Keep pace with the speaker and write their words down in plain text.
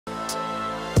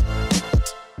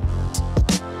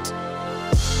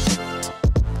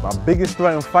My biggest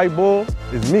threat in Fightball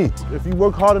is me. If you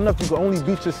work hard enough, you can only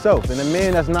beat yourself. And a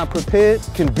man that's not prepared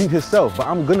can beat himself, but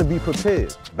I'm gonna be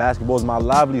prepared. Basketball is my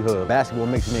livelihood. Basketball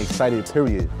makes me excited,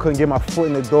 period. Couldn't get my foot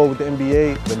in the door with the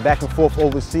NBA. Been back and forth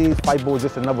overseas. Fightball is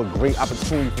just another great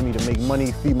opportunity for me to make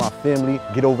money, feed my family,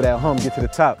 get over that hump, get to the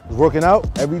top. Working out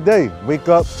every day. Wake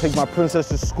up, take my princess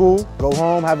to school, go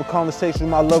home, have a conversation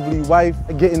with my lovely wife.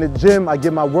 I get in the gym, I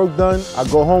get my work done. I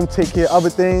go home, take care of other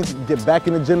things, get back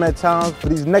in the gym at times. For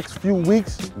these next few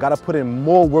weeks, gotta put in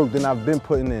more work than I've been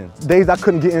putting in. Days I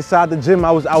couldn't get inside the gym,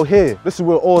 I was out here. This is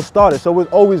where it all started, so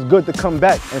it's always good to come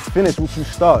back and finish what you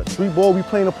start. Street ball, we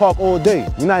play in the park all day.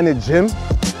 You're not in the gym.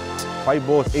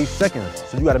 Fightball is 8 seconds,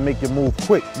 so you gotta make your move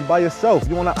quick. You by yourself,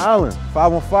 you on an island.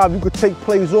 5-on-5, you could take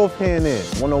plays off here and there.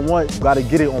 1-on-1, you gotta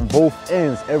get it on both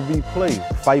ends every play.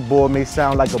 Fightball may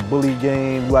sound like a bully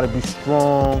game, you gotta be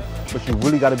strong, but you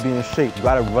really gotta be in shape. You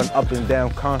gotta run up and down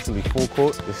constantly, full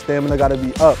court. The stamina gotta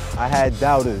be up. I had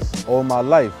doubters all my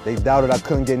life. They doubted I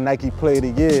couldn't get Nike Player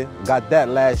of the Year. Got that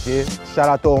last year. Shout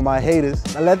out to all my haters.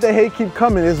 Now let the hate keep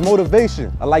coming, it's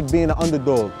motivation. I like being an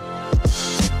underdog.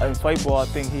 In Fightball, I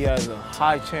think he has a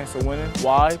high chance of winning.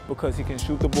 Why? Because he can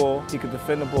shoot the ball, he can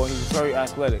defend the ball, he's very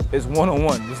athletic. It's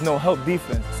one-on-one, there's no help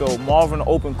defense. So Marvin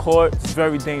open court is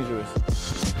very dangerous.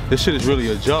 This shit is really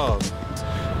a job.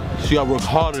 So you gotta work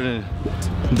harder than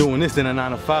doing this than a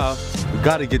 9-to-5. You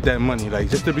gotta get that money. Like,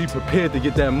 just to be prepared to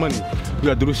get that money, you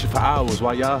gotta do this shit for hours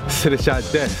while y'all sit at y'all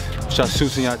desk, with y'all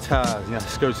suits and y'all ties, and y'all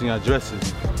skirts and y'all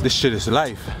dresses. This shit is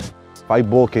life.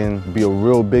 Fightball can be a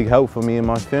real big help for me and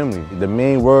my family. The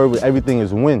main word with everything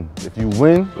is win. If you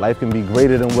win, life can be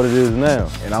greater than what it is now.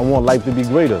 And I want life to be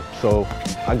greater, so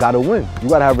I gotta win. You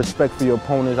gotta have respect for your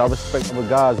opponents. I respect other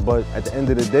guys, but at the end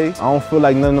of the day, I don't feel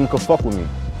like none of them can fuck with me.